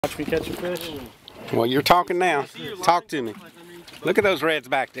Watch me catch a fish. Well, you're talking now. Talk to me. Look at those reds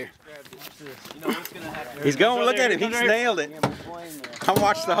back there. He's going. Look at him. He's nailed it. I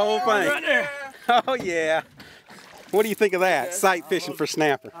watched the whole thing. Oh yeah. What do you think of that? Sight fishing for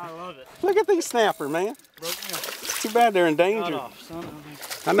snapper. I love it. Look at these snapper, man. It's too bad they're in danger.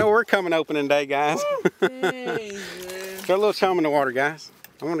 I know we're coming opening day, guys. Throw a little chum in the water, guys.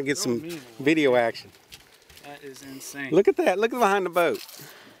 I want to get some video action. That is insane. Look at that. Look behind the boat.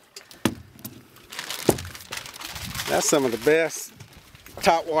 That's some of the best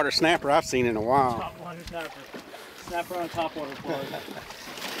top water snapper I've seen in a while. Top water snapper. Snapper on a top water plug.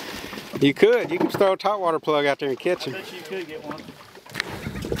 You could just throw a top water plug out there and catch him. I bet you could get one.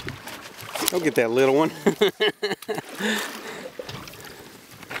 Go get that little one.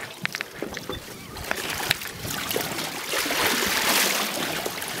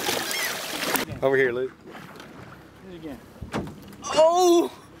 Over here, Luke. Do it again.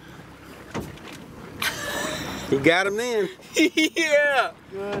 Oh! You got him then. Yeah!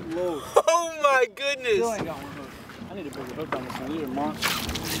 Good lord. Oh my goodness! Still ain't got one hook. I need to put a hook on this one. These are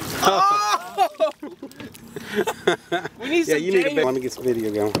monsters. Oh! We need some you need a bit. Let me get some video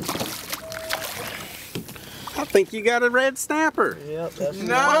going. I think you got a red snapper. Yep, that's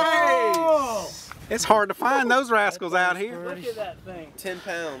nice! It's hard to find those rascals out here. Look at that thing. 10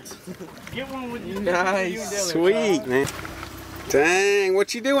 pounds. Get one with you. Nice. Sweet, man. Dang,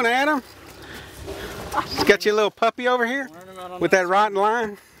 what you doing, Adam? You got your little puppy over here with that rotten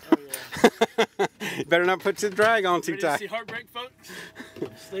line? Oh, yeah. Better not put your drag on too Ready to tight. see heartbreak, folks?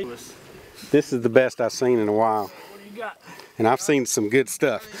 This is the best I've seen in a while. What do you got? And I've seen some good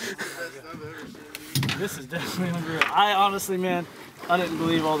stuff. This is definitely unreal. I honestly, man, I didn't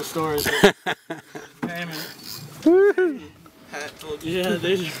believe all the stories. Damn it. Yeah,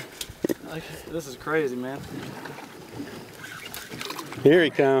 they just, like, this is crazy, man. Here he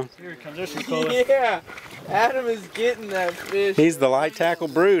comes. Here it comes. There's some color. Yeah! Adam is getting that fish. He's the light tackle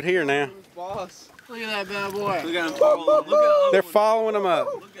brood here now. Boss. Look at that bad boy. Look at him following. Look at They're following him up.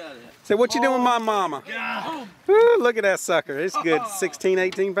 Look at it. Say, what you doing with my mama? God. Ooh, look at that sucker. It's good, 16,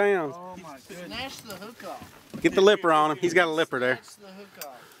 18 pounds. Oh my goodness. Snatch the hook off. Get the lipper on him. He's got a lipper there. Snatch the hook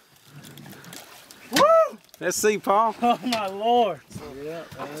off. Woo! Let's see, Paul. Oh my lord. Yeah.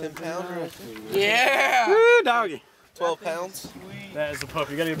 10 pounds. Yeah! Woo, doggy. 12 pounds. That is a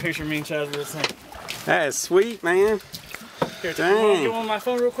puppy. You gotta get a picture of me and Chaz with this thing. That is sweet, man. Here, Dang. get one on my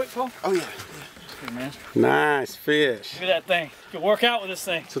phone real quick, Paul. Oh, yeah. Here, man. Nice fish. Look at that thing. You can work out with this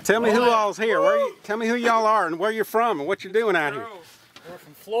thing. So tell me who all's here. Tell me who y'all are and where you're from and what you're doing out here. We're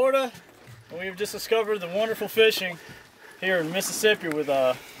from Florida, and we've just discovered the wonderful fishing here in Mississippi with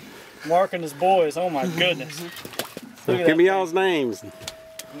Mark and his boys. Oh my goodness. So give me y'all's names.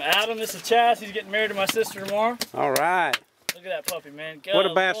 I'm Adam, this is Chaz. He's getting married to my sister tomorrow. All right. Look at that puppy, man. What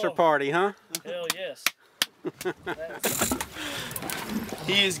a bachelor party, huh? Hell yes.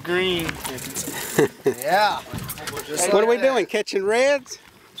 He is green. Yeah. What are we doing? Catching reds?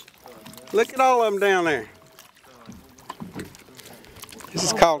 Look at all of them down there. This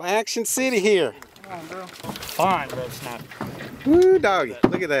is called Action City here. Come on, bro. Fine, red snapper. Woo, doggy.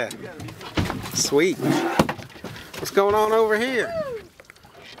 Look at that. Sweet. What's going on over here?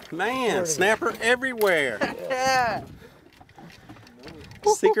 Man, snapper everywhere. Yeah.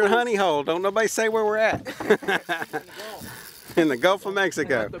 Secret honey hole. Don't nobody say where we're at. In the Gulf of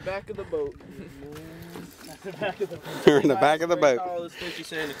Mexico. At the back of the boat. We're in the back of the boat.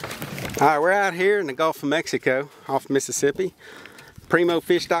 All right, we're out here in the Gulf of Mexico off Mississippi.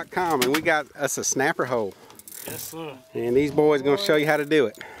 PRIMOFISH.com, and we got us a snapper hole. Yes, sir. And these boys are going to show you how to do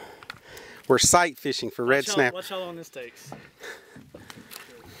it. We're sight fishing for red snapper. Watch how long this takes.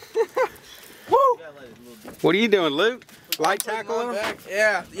 Woo! What are you doing, Luke? Light tackle them?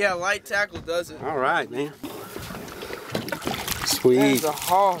 Yeah, light tackle does it. All right, man. Sweet. That's a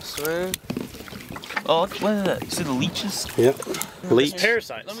hoss, man. Oh, what is that? You see the leeches? Yep. Leech.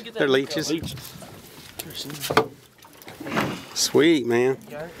 Parasites. Let me get that. They're leeches. Leeches. Sweet, man.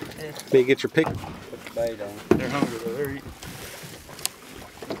 Let me get your pick. They're hungry though. They're eating.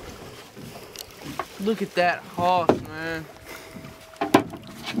 Look at that hoss, man.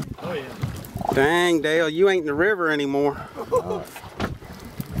 Oh yeah. Dang, Dale, you ain't in the river anymore.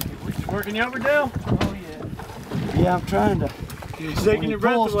 Working you over, Dale? Oh yeah. Yeah, I'm trying to. You're taking your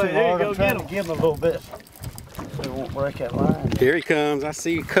breath away. There you go. Get him. Give him a little bit so it won't break that line. Here he comes. I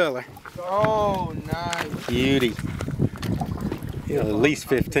see your color. Oh, nice. Beauty. Yeah, at least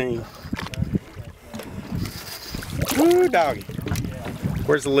 15. Woo, doggy.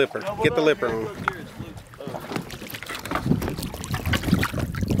 Where's the lipper? Get the lipper on.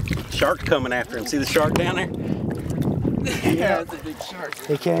 Shark coming after him. See the shark down there? Yeah, that's a big shark.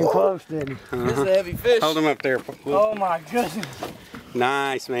 He came close, didn't he? This is a heavy fish. Hold him up there. Oh my goodness.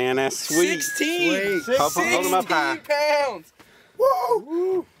 Nice, man. That's sweet. 16. Sweet. Hold him up high. 16 pounds.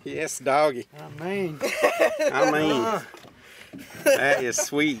 Woo! Yes, doggy. I mean. That is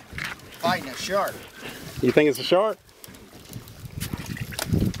sweet. Fighting a shark. You think it's a shark?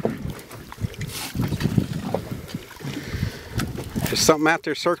 There's something out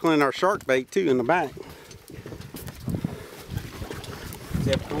there circling our shark bait too in the back.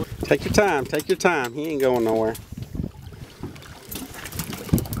 Take your time, take your time. He ain't going nowhere.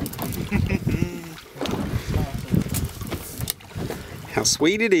 How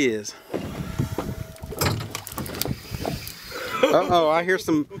sweet it is. Uh-oh, I hear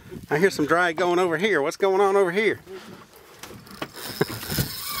some drag going over here. What's going on over here?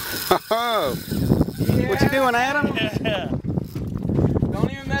 Oh, yeah. What you doing, Adam? Yeah.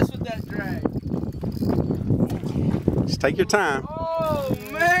 Don't even mess with that drag. Just take your time. Oh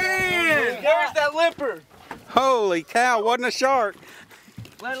man! There's that lipper. Holy cow, wasn't a shark.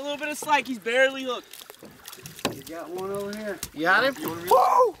 Let a little bit of slack. He's barely hooked. You got one over here. You got him?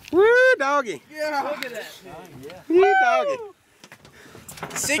 Whoa! Woo, doggy. Yeah. Look at that. Woo, doggy.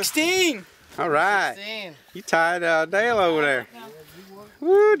 16. All right. 16. You tied Dale over there.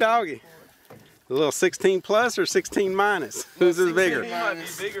 Woo, doggy. A little 16 plus or 16 minus? Whose is bigger?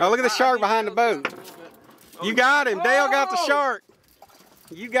 Oh, look at the shark behind the boat. You got him. Dale got the shark.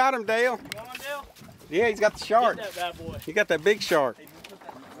 You got him, Dale. Yeah, he's got the shark. Get that bad boy. You got that big shark.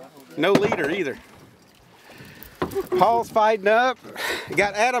 No leader either. Paul's fighting up.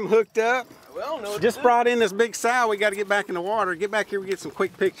 Got Adam hooked up. Just brought in this big sow. We got to get back in the water. Get back here. We get some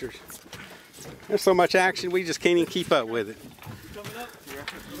quick pictures. There's so much action. We just can't even keep up with it.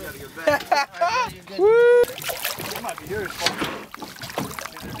 Woo!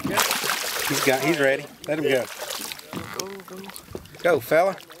 He's ready. Let him go. Go,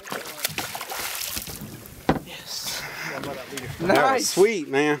 fella. Yes. That was sweet,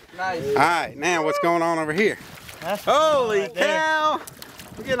 man. Nice. All right, now what's going on over here? Holy cow!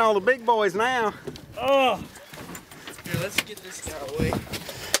 We're getting all the big boys now. Oh. Here, let's get this guy away.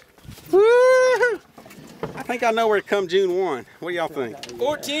 Woo! I think I know where to come June 1. What do y'all think?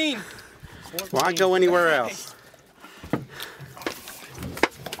 14. Well, I go anywhere else.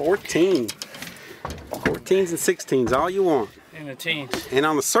 14. 14s and 16s, all you want. In the teens. And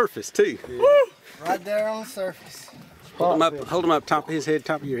on the surface too. Woo! Right there on the surface. Hold him up, top of his head,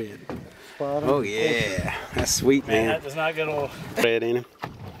 top of your head. Oh yeah, that's sweet, man. That does not get old. Red in him.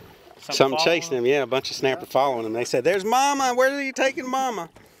 Something chasing him, yeah, a bunch of snapper following him. They said, "There's Mama, where are you taking Mama?"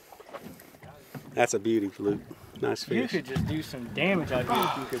 That's a beauty, Luke. Nice fish. You could just do some damage out here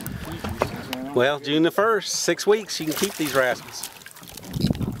if you could keep these, you know? Well, June the 1st, 6 weeks, you can keep these rascals.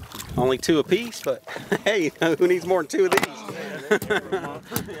 Only 2 a piece, but hey, who needs more than 2 of these?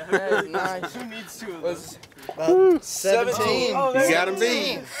 That is nice. Who needs 2 of those? 17. Oh, You got him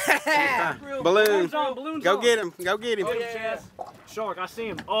beat. Balloon. Balloons Go on. get him. Go get him. Get him, Chaz. Shark, I see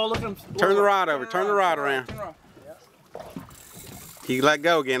him. Oh, look at him. Turn the rod over. Turn the rod around. You let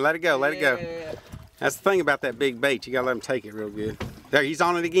go again. Let it go. Let it go. That's the thing about that big bait. You gotta let him take it real good. There, he's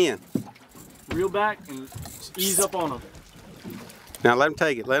on it again. Reel back and ease up on him. Now let him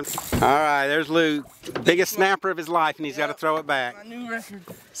take it. Let him. All right, there's Luke. Biggest snapper of his life, and he's got to throw it back. My new record.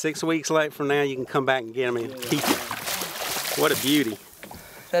 6 weeks late from now, you can come back and get him and keep it. What a beauty.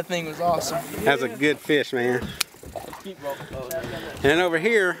 That thing was awesome. That's a good fish, man. And over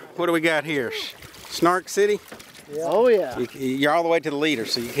here, what do we got here? Snark City? Oh yeah. You're all the way to the leader,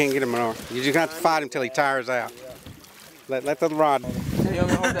 so you can't get him on. You just have to fight him till he tires out. Let the rod. You want me to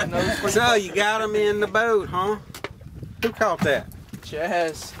hold that nose for you? So you got him in the boat, huh? Who caught that?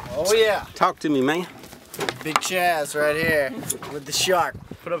 Chaz. Oh yeah. Talk to me, man. Big Chaz right here with the shark.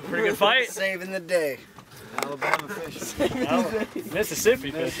 Put up a pretty good fight. Saving the day. Alabama fishing. Oh,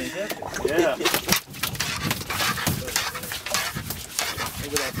 Mississippi fishing. Yeah.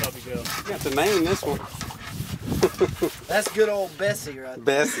 Look at that puppy go. You got to name this one. That's good old Bessie right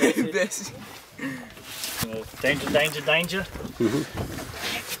there. Bessie. Bessie. Danger, danger, danger.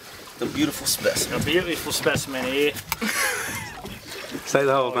 The beautiful specimen. A beautiful specimen here. Say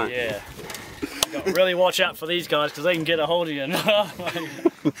the whole Oh, thing. yeah. You gotta really watch out for these guys because they can get a hold of you.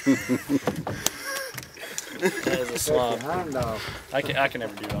 That is a slob. Hound dog. I can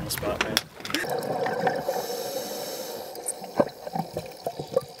never do it on the spot, man.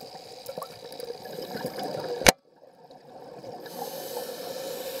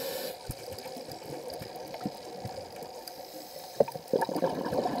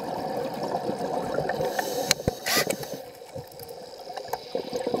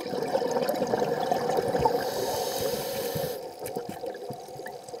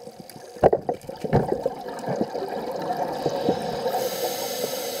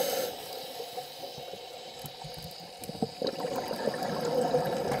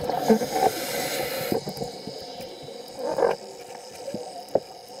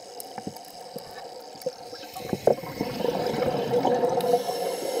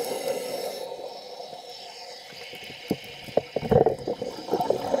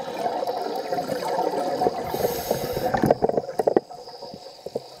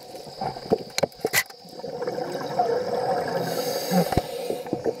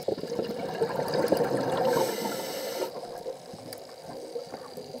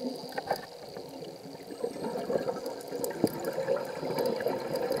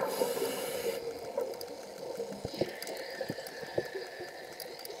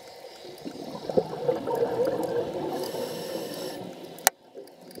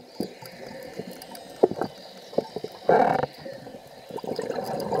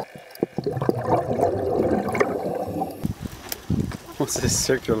 What's this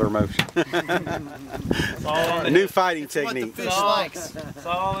circular motion? It's all on the New fighting technique. What the fish likes. It's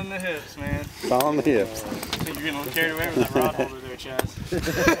all in the hips, man. It's all on the hips. I think you're getting carried away with that rod holder there,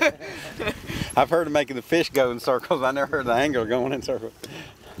 Chaz. I've heard of making the fish go in circles. I never heard the angler going in circles.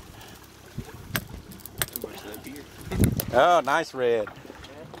 Oh, nice red.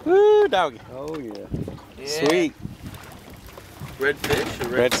 Woo, doggy. Oh yeah. Sweet. Red fish or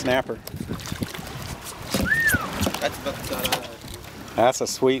Red snapper. That's about the size I have. That's a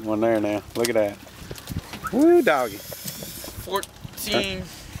sweet one there now. Look at that. Woo, doggy. 14.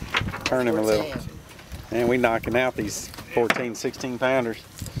 Turn him a little. Man, we knocking out these 14, 16 pounders.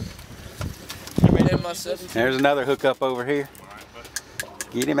 I made him myself. There's another hookup over here.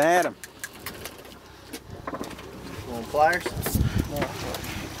 Get him at him. Want pliers?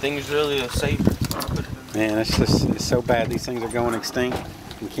 Thing's really a saver. Man, it's so bad these things are going extinct.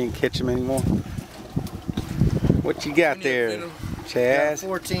 You can't catch them anymore. What you got there, Got a Chaz?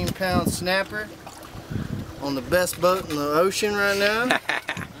 14-pound snapper on the best boat in the ocean right now.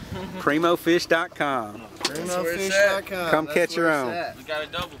 PRIMOFISH.com. PRIMOFISH.com. Come catch your own. We got a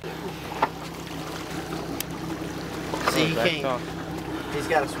double. See, he can't. He's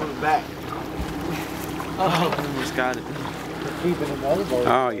got to swim back. Oh, he's got it. Keeping another boat.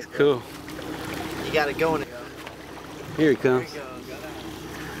 Oh, he's cool. You got to go in it. Here he comes. See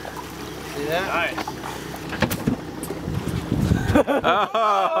that? Nice.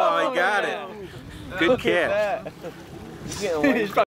 Oh, he got it. Good catch. He's getting away.